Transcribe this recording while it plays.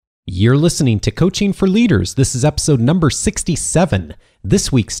You're listening to Coaching for Leaders. This is episode number 67.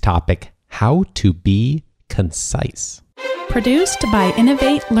 This week's topic, how to be concise. Produced by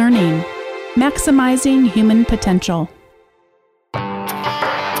Innovate Learning, maximizing human potential.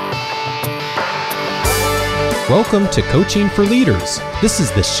 Welcome to Coaching for Leaders. This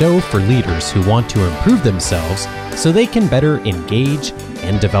is the show for leaders who want to improve themselves so they can better engage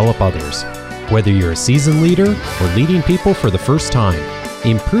and develop others. Whether you're a seasoned leader or leading people for the first time,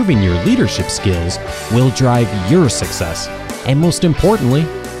 improving your leadership skills will drive your success, and most importantly,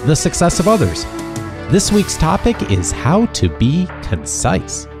 the success of others. This week's topic is how to be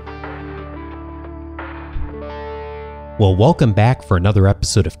concise. Well, welcome back for another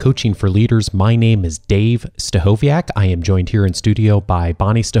episode of Coaching for Leaders. My name is Dave Stachowiak. I am joined here in studio by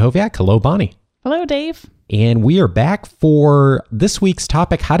Bonnie Stachowiak. Hello, Bonnie. Hello, Dave. And we are back for this week's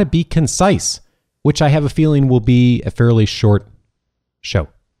topic, how to be concise, which I have a feeling will be a fairly short show.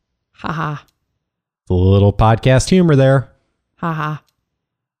 Ha. A little podcast humor there. Ha.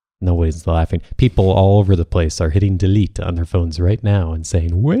 Nobody's laughing. People all over the place are hitting delete on their phones right now and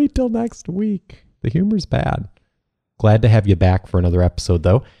saying, wait till next week. The humor's bad. Glad to have you back for another episode,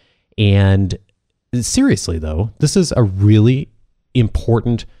 though. And seriously, though, this is a really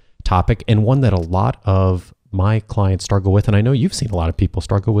important topic and one that a lot of my clients struggle with. And I know you've seen a lot of people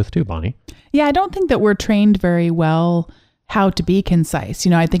struggle with too, Bonnie. Yeah, I don't think that we're trained very well how to be concise.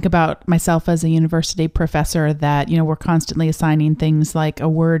 I think about myself as a university professor that, we're constantly assigning things like a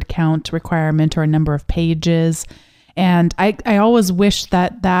word count requirement or a number of pages. And I always wish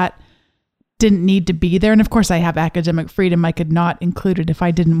that didn't need to be there. And of course I have academic freedom. I could not include it if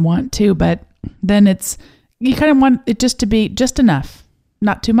I didn't want to, but then you kind of want it just to be just enough.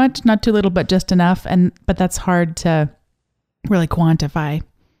 Not too much, not too little, but just enough. But that's hard to really quantify.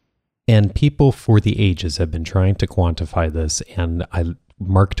 And people for the ages have been trying to quantify this. And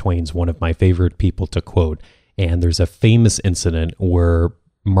Mark Twain's one of my favorite people to quote. And there's a famous incident where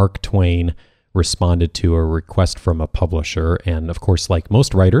Mark Twain responded to a request from a publisher. And of course, like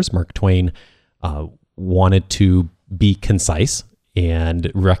most writers, Mark Twain wanted to be concise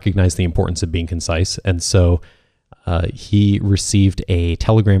and recognize the importance of being concise. And so he received a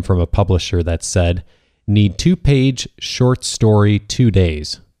telegram from a publisher that said, need 2-page short story, 2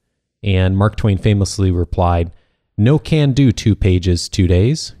 days. And Mark Twain famously replied, no can do 2 pages, 2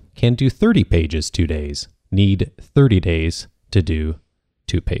 days, can do 30 pages, 2 days, need 30 days to do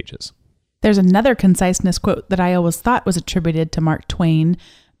 2 pages. There's another conciseness quote that I always thought was attributed to Mark Twain,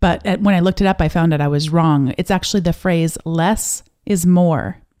 but when I looked it up, I found out I was wrong. It's actually the phrase, less is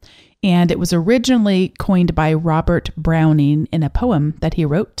more. And it was originally coined by Robert Browning in a poem that he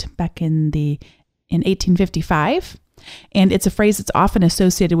wrote back in 1855. And it's a phrase that's often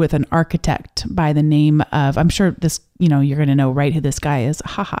associated with an architect by the name of, I'm sure this, you're going to know right who this guy is.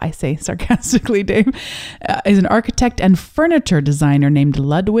 Haha, I say sarcastically, Dave, is an architect and furniture designer named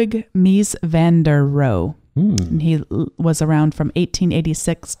Ludwig Mies van der Rohe. And he was around from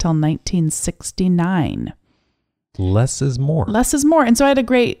 1886 till 1969. Less is more. Less is more. And so I had a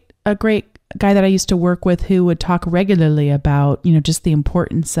great guy that I used to work with who would talk regularly about, just the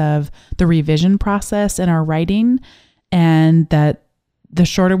importance of the revision process in our writing, and that the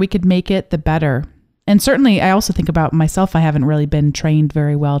shorter we could make it, the better. And certainly I also think about myself. I haven't really been trained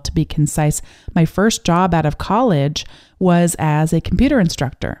very well to be concise. My first job out of college was as a computer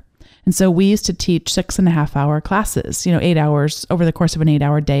instructor. And so we used to teach 6.5-hour classes, 8 hours over the course of an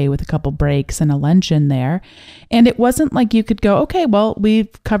 8-hour day with a couple breaks and a lunch in there. And it wasn't like you could go, okay, well,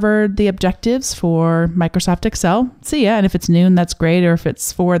 we've covered the objectives for Microsoft Excel. See ya. And if it's noon, that's great. Or if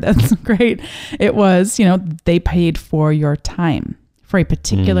it's 4, that's great. It was, they paid for your time, for a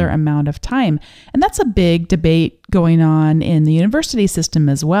particular amount of time. And that's a big debate going on in the university system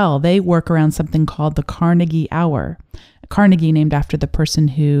as well. They work around something called the Carnegie Hour. Carnegie, named after the person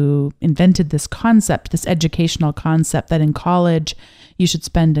who invented this concept, this educational concept that in college you should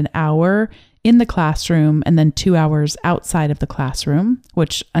spend an hour in the classroom and then 2 hours outside of the classroom,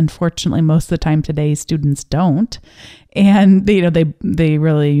 which unfortunately most of the time today students don't. And they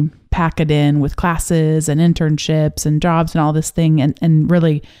really pack it in with classes and internships and jobs and all this thing, and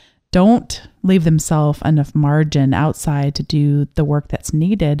really don't leave themselves enough margin outside to do the work that's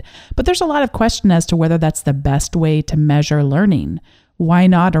needed. But there's a lot of question as to whether that's the best way to measure learning. Why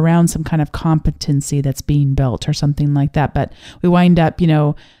not around some kind of competency that's being built or something like that? But we wind up,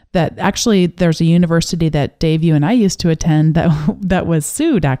 that actually there's a university that Dave, you and I used to attend that was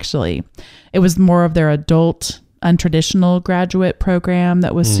sued, actually. It was more of their adult untraditional graduate program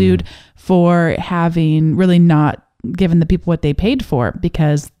that was sued for having really not given the people what they paid for,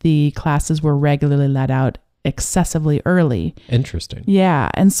 because the classes were regularly let out excessively early. Interesting. Yeah.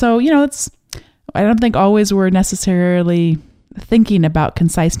 And so, I don't think always we're necessarily thinking about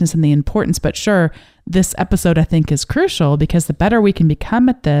conciseness and the importance, but sure, this episode I think is crucial because the better we can become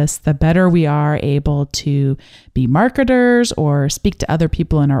at this, the better we are able to be marketers or speak to other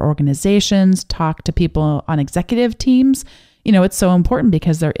people in our organizations, talk to people on executive teams. It's so important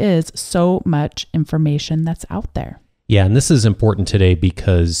because there is so much information that's out there. Yeah, and this is important today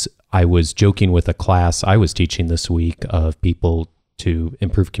because I was joking with a class I was teaching this week of people to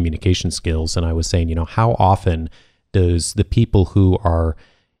improve communication skills. And I was saying, how often does the people who are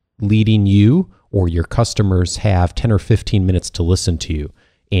leading you or your customers have 10 or 15 minutes to listen to you?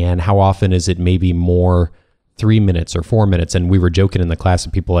 And how often is it maybe more 3 minutes or 4 minutes? And we were joking in the class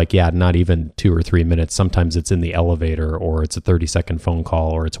and people like, yeah, not even 2 or 3 minutes. Sometimes it's in the elevator or it's a 30-second phone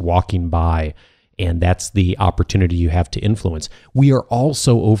call or it's walking by. And that's the opportunity you have to influence. We are all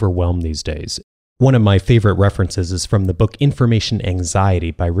so overwhelmed these days. One of my favorite references is from the book Information Anxiety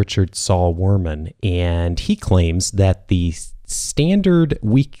by Richard Saul Wurman. And he claims that the standard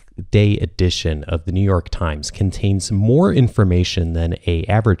weekday edition of the New York Times contains more information than an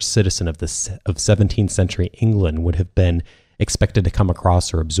average citizen of 17th century England would have been expected to come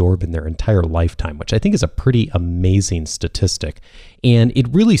across or absorb in their entire lifetime, which I think is a pretty amazing statistic. And it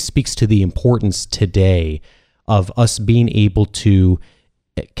really speaks to the importance today of us being able to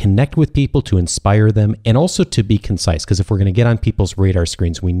connect with people, to inspire them, and also to be concise. Because if we're going to get on people's radar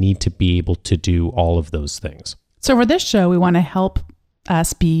screens, we need to be able to do all of those things. So for this show, we want to help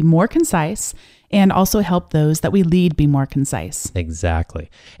us be more concise and also help those that we lead be more concise. Exactly.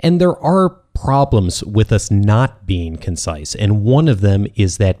 And there are problems with us not being concise. And one of them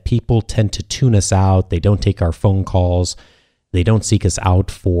is that people tend to tune us out. They don't take our phone calls. They don't seek us out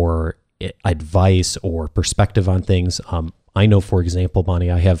for advice or perspective on things. I know, for example,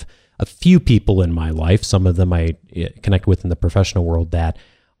 Bonnie, I have a few people in my life, some of them I connect with in the professional world, that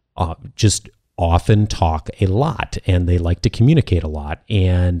just often talk a lot and they like to communicate a lot.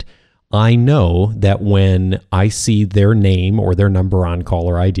 And I know that when I see their name or their number on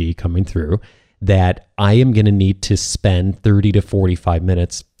caller ID coming through, that I am going to need to spend 30 to 45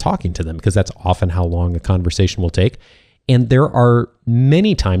 minutes talking to them because that's often how long a conversation will take. And there are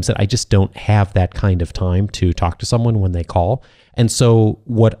many times that I just don't have that kind of time to talk to someone when they call. And so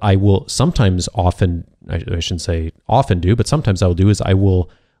what I will sometimes often, I shouldn't say often do, but sometimes I will do is I will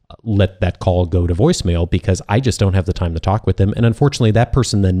let that call go to voicemail because I just don't have the time to talk with them. And unfortunately, that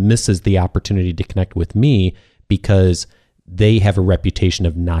person then misses the opportunity to connect with me because they have a reputation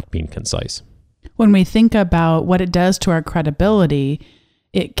of not being concise. When we think about what it does to our credibility,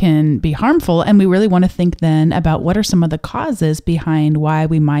 it can be harmful. And we really want to think then about what are some of the causes behind why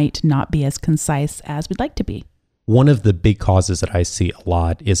we might not be as concise as we'd like to be. One of the big causes that I see a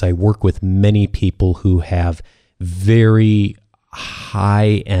lot is I work with many people who have very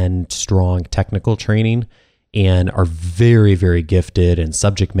high and strong technical training and are very, very gifted and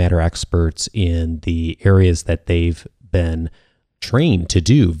subject matter experts in the areas that they've been trained to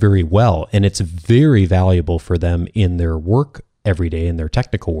do very well. And it's very valuable for them in their work every day, in their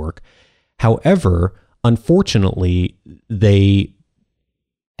technical work. However, unfortunately, they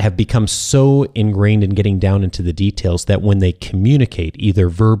have become so ingrained in getting down into the details that when they communicate, either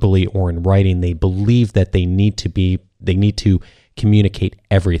verbally or in writing, they believe that they need to communicate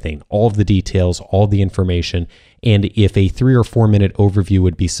everything, all of the details, all the information. And if a 3 or 4 minute overview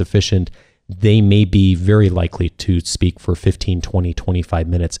would be sufficient, they may be very likely to speak for 15, 20, 25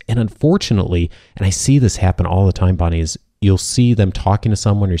 minutes. And unfortunately, and I see this happen all the time, Bonnie, is you'll see them talking to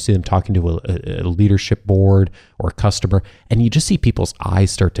someone or you see them talking to a leadership board or a customer, and you just see people's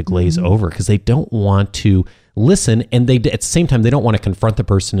eyes start to glaze over because they don't want to listen. And they, at the same time, they don't want to confront the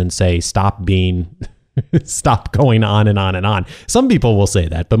person and say, stop going on and on and on. Some people will say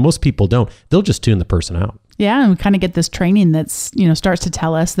that, but most people don't. They'll just tune the person out. Yeah, and we kind of get this training that's, starts to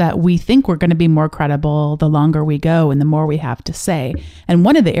tell us that we think we're going to be more credible the longer we go and the more we have to say. And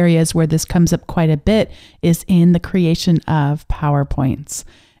one of the areas where this comes up quite a bit is in the creation of PowerPoints.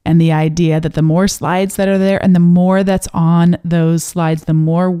 And the idea that the more slides that are there and the more that's on those slides, the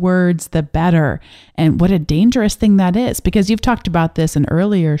more words, the better. And what a dangerous thing that is, because you've talked about this in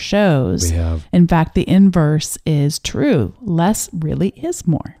earlier shows. We have. In fact, the inverse is true. Less really is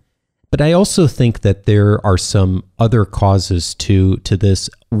more. But I also think that there are some other causes to this.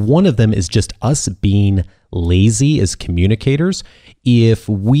 One of them is just us being lazy as communicators. If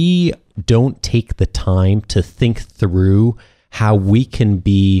we don't take the time to think through how we can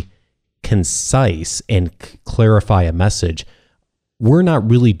be concise and clarify a message, we're not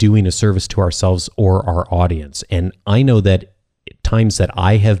really doing a service to ourselves or our audience. And I know that times that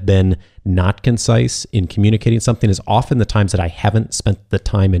I have been not concise in communicating something is often the times that I haven't spent the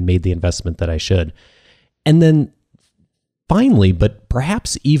time and made the investment that I should. And then finally, but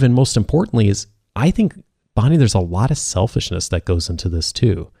perhaps even most importantly, is I think, Bonnie, there's a lot of selfishness that goes into this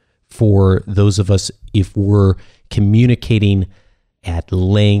too. For those of us, if we're communicating at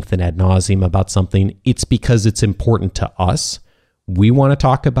length and ad nauseum about something, it's because it's important to us. We want to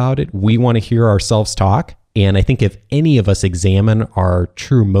talk about it. We want to hear ourselves talk. And I think if any of us examine our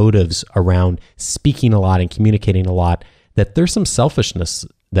true motives around speaking a lot and communicating a lot, that there's some selfishness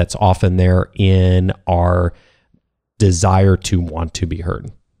that's often there in our desire to want to be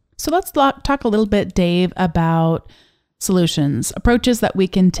heard. So let's talk a little bit, Dave, about solutions, approaches that we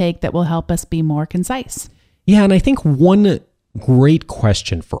can take that will help us be more concise. Yeah, and I think one great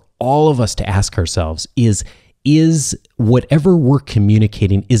question for all of us to ask ourselves is whatever we're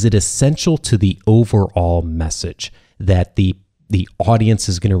communicating, is it essential to the overall message that the audience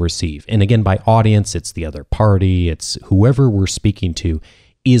is going to receive? And again, by audience, it's the other party, it's whoever we're speaking to.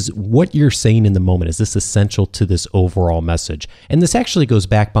 Is what you're saying in the moment, is this essential to this overall message? And this actually goes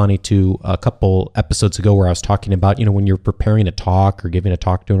back, Bonnie, to a couple episodes ago where I was talking about, when you're preparing a talk or giving a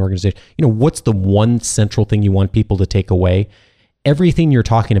talk to an organization, what's the one central thing you want people to take away? Everything you're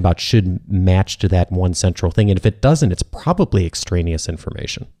talking about should match to that one central thing. And if it doesn't, it's probably extraneous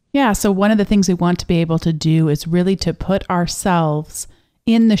information. Yeah. So one of the things we want to be able to do is really to put ourselves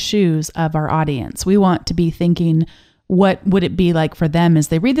in the shoes of our audience. We want to be thinking, what would it be like for them as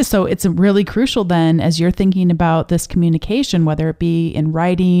they read this? So it's really crucial then, as you're thinking about this communication, whether it be in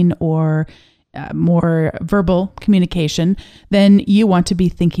writing or more verbal communication, then you want to be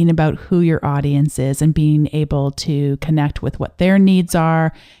thinking about who your audience is and being able to connect with what their needs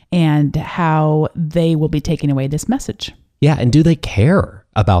are and how they will be taking away this message. Yeah. And do they care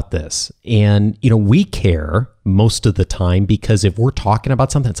about this? And, we care most of the time because if we're talking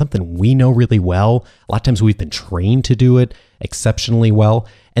about something we know really well, a lot of times we've been trained to do it exceptionally well.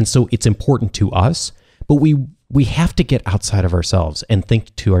 And so it's important to us, but we have to get outside of ourselves and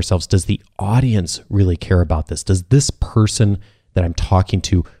think to ourselves, does the audience really care about this? Does this person that I'm talking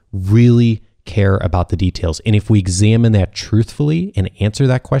to really care about the details? And if we examine that truthfully and answer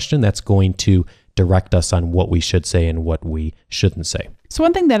that question, that's going to direct us on what we should say and what we shouldn't say. So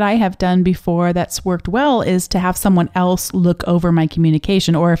one thing that I have done before that's worked well is to have someone else look over my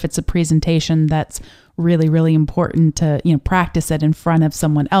communication, or if it's a presentation that's really, really important to, practice it in front of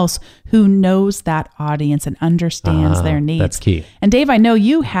someone else who knows that audience and understands their needs. That's key. And Dave, I know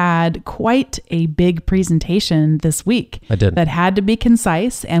you had quite a big presentation this week. I did. That had to be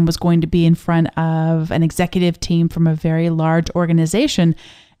concise and was going to be in front of an executive team from a very large organization.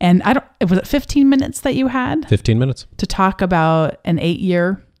 And was it 15 minutes that you had? 15 minutes. To talk about an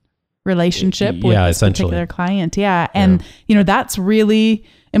 8-year relationship with this particular client. Yeah. And, that's really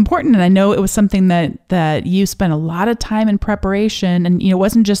important. And I know it was something that you spent a lot of time in preparation, and, it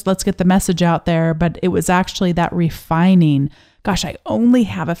wasn't just let's get the message out there, but it was actually that refining. Gosh, I only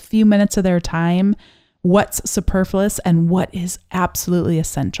have a few minutes of their time. What's superfluous and what is absolutely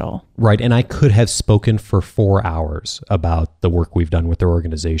essential. Right. And I could have spoken for 4 hours about the work we've done with their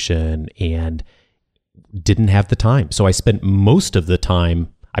organization and didn't have the time. So I spent most of the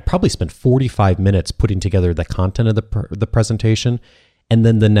time, I probably spent 45 minutes putting together the content of the presentation. And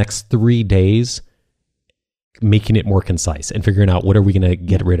then the next 3 days, making it more concise and figuring out what are we going to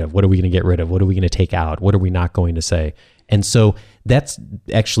get rid of? What are we going to get rid of? What are we going to take out? What are we not going to say? And so that's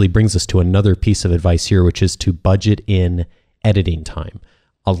actually brings us to another piece of advice here, which is to budget in editing time.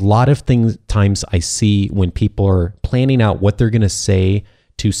 A lot of times I see when people are planning out what they're going to say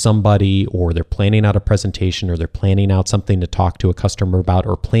to somebody, or they're planning out a presentation, or they're planning out something to talk to a customer about,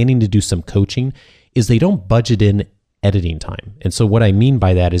 or planning to do some coaching, is they don't budget in editing time. And so what I mean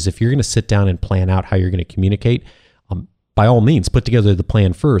by that is if you're going to sit down and plan out how you're going to communicate, by all means, put together the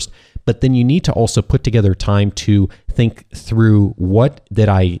plan first, but then you need to also put together time to think through what did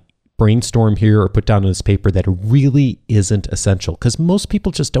I brainstorm here or put down on this paper that really isn't essential, because most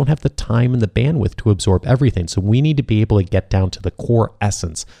people just don't have the time and the bandwidth to absorb everything. So we need to be able to get down to the core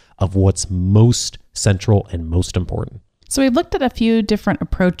essence of what's most central and most important. So we've looked at a few different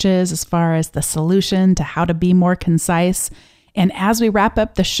approaches as far as the solution to how to be more concise. And as we wrap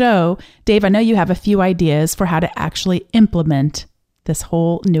up the show, Dave, I know you have a few ideas for how to actually implement this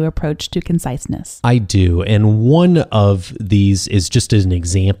whole new approach to conciseness. I do. And one of these is just as an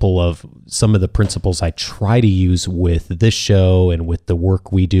example of some of the principles I try to use with this show and with the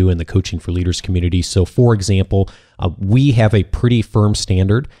work we do in the Coaching for Leaders community. So for example, we have a pretty firm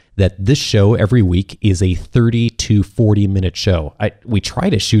standard that this show every week is a 30 to to 40-minute show. We try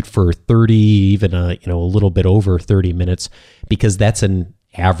to shoot for 30, even a little bit over 30 minutes, because that's an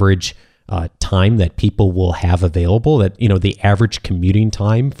average time that people will have available. That, the average commuting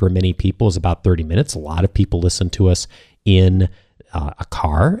time for many people is about 30 minutes. A lot of people listen to us in a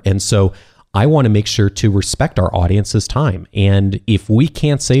car. And so I want to make sure to respect our audience's time. And if we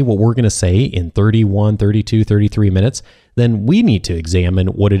can't say what we're going to say in 31, 32, 33 minutes, then we need to examine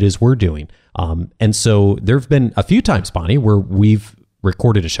what it is we're doing. And so there have been a few times, Bonnie, where we've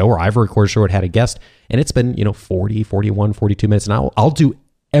recorded a show, or I've recorded a show, it had a guest, and it's been, 40, 41, 42 minutes. And I'll do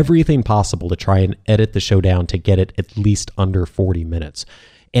everything possible to try and edit the show down to get it at least under 40 minutes.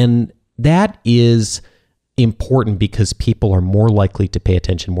 And that is important because people are more likely to pay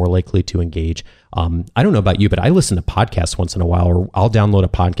attention, more likely to engage. I don't know about you, but I listen to podcasts once in a while, or I'll download a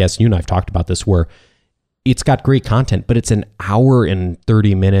podcast. You and I have talked about this, where it's got great content, but it's an hour and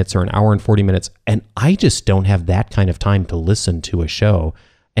 30 minutes or an hour and 40 minutes. And I just don't have that kind of time to listen to a show.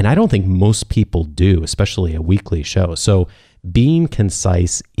 And I don't think most people do, especially a weekly show. So being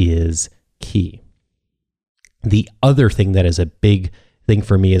concise is key. The other thing that is a big thing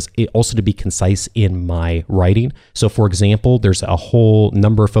for me is also to be concise in my writing. So for example, there's a whole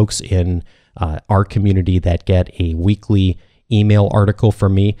number of folks in our community that get a weekly email article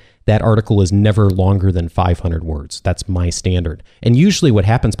from me. That article is never longer than 500 words. That's my standard. And usually what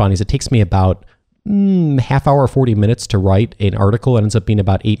happens, Bonnie, is it takes me about half hour, 40 minutes to write an article. It ends up being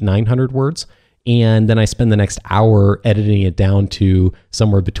about 900 words. And then I spend the next hour editing it down to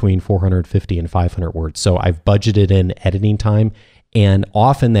somewhere between 450 and 500 words. So I've budgeted in editing time, and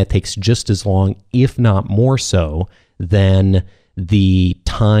often that takes just as long, if not more so, than the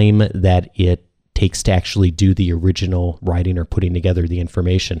time that it takes to actually do the original writing or putting together the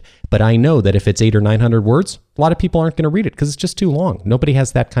information. But I know that if it's 800 or 900 words, a lot of people aren't going to read it because it's just too long. Nobody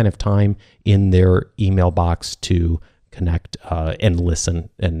has that kind of time in their email box to connect and listen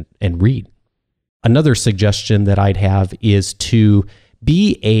and read. Another suggestion that I'd have is to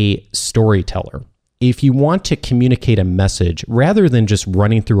be a storyteller. If you want to communicate a message, rather than just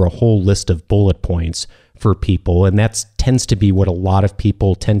running through a whole list of bullet points for people, and that tends to be what a lot of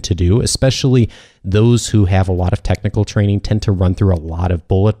people tend to do, especially those who have a lot of technical training tend to run through a lot of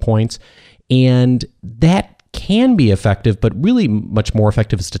bullet points. And that can be effective, but really much more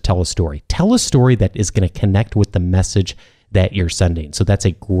effective is to tell a story. Tell a story that is going to connect with the message that you're sending. So that's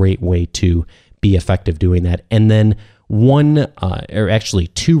a great way to be effective doing that. And then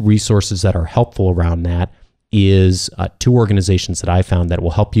two resources that are helpful around that is two organizations that I found that will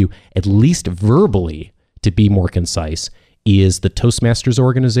help you at least verbally to be more concise is the Toastmasters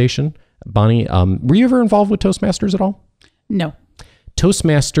organization. Bonnie, were you ever involved with Toastmasters at all? No.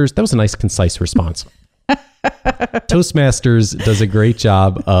 Toastmasters, that was a nice, concise response. Toastmasters does a great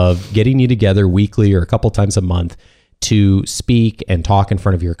job of getting you together weekly or a couple times a month to speak and talk in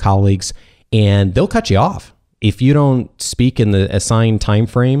front of your colleagues, and they'll cut you off. If you don't speak in the assigned time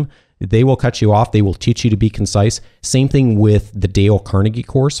frame, they will cut you off. They will teach you to be concise. Same thing with the Dale Carnegie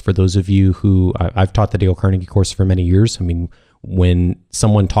course. For those of you who, I've taught the Dale Carnegie course for many years. I mean, when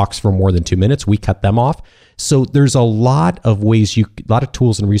someone talks for more than 2 minutes, we cut them off. So there's a lot of ways, a lot of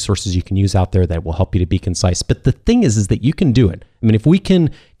tools and resources you can use out there that will help you to be concise. But the thing is that you can do it. I mean, if we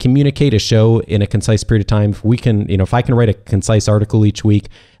can communicate a show in a concise period of time, if we can, if I can write a concise article each week,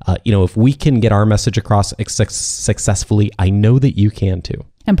 if we can get our message across successfully, I know that you can too.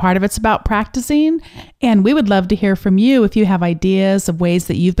 And part of it's about practicing. And we would love to hear from you if you have ideas of ways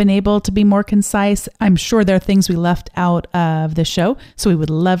that you've been able to be more concise. I'm sure there are things we left out of the show, so we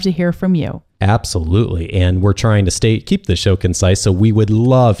would love to hear from you. Absolutely. And we're trying to keep the show concise. So we would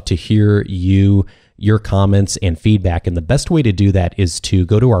love to hear your comments and feedback. And the best way to do that is to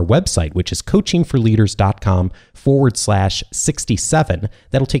go to our website, which is coachingforleaders.com/67.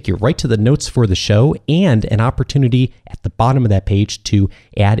 That'll take you right to the notes for the show and an opportunity at the bottom of that page to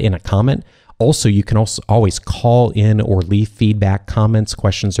add in a comment. Also, you can always call in or leave feedback, comments,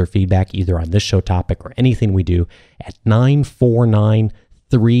 questions, or feedback either on this show topic or anything we do at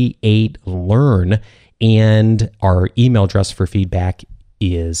 94938-LEARN. And our email address for feedback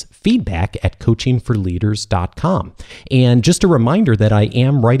is feedback@coachingforleaders.com. And just a reminder that I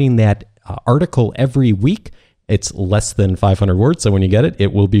am writing that article every week. It's less than 500 words, so when you get it,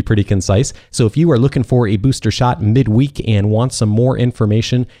 it will be pretty concise. So if you are looking for a booster shot midweek and want some more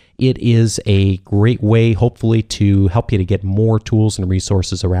information, it is a great way, hopefully, to help you to get more tools and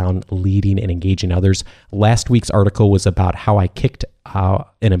resources around leading and engaging others. Last week's article was about how I kicked an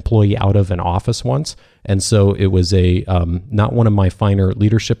employee out of an office once. And so it was not one of my finer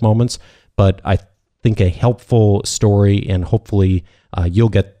leadership moments, but I think a helpful story and hopefully you'll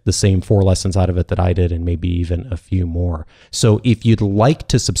get the same 4 lessons out of it that I did, and maybe even a few more. So if you'd like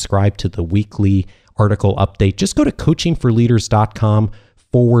to subscribe to the weekly article update, just go to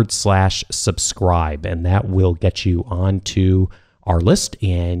coachingforleaders.com/subscribe, and that will get you onto our list,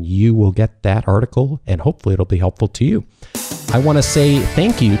 and you will get that article, and hopefully it'll be helpful to you. I want to say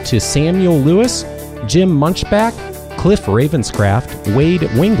thank you to Samuel Lewis, Jim Munchback, Cliff Ravenscraft, Wade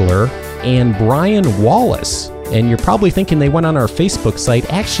Wingler, and Brian Wallace. And you're probably thinking they went on our Facebook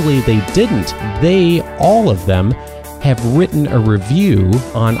site. Actually, they didn't. All of them, have written a review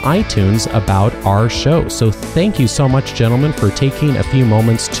on iTunes about our show. So thank you so much, gentlemen, for taking a few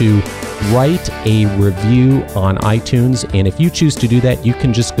moments to write a review on iTunes. And if you choose to do that, you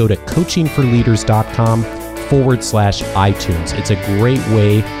can just go to coachingforleaders.com/iTunes. It's a great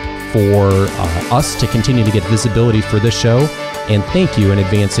way for us to continue to get visibility for this show. And thank you in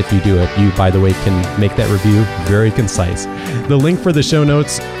advance if you do it. You, by the way, can make that review very concise. The link for the show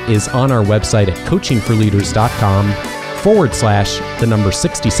notes is on our website at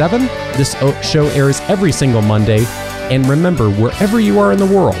coachingforleaders.com/67. This show airs every single Monday. And remember, wherever you are in the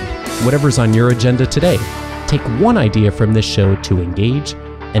world, whatever's on your agenda today, take one idea from this show to engage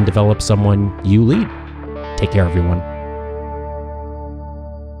and develop someone you lead. Take care, everyone.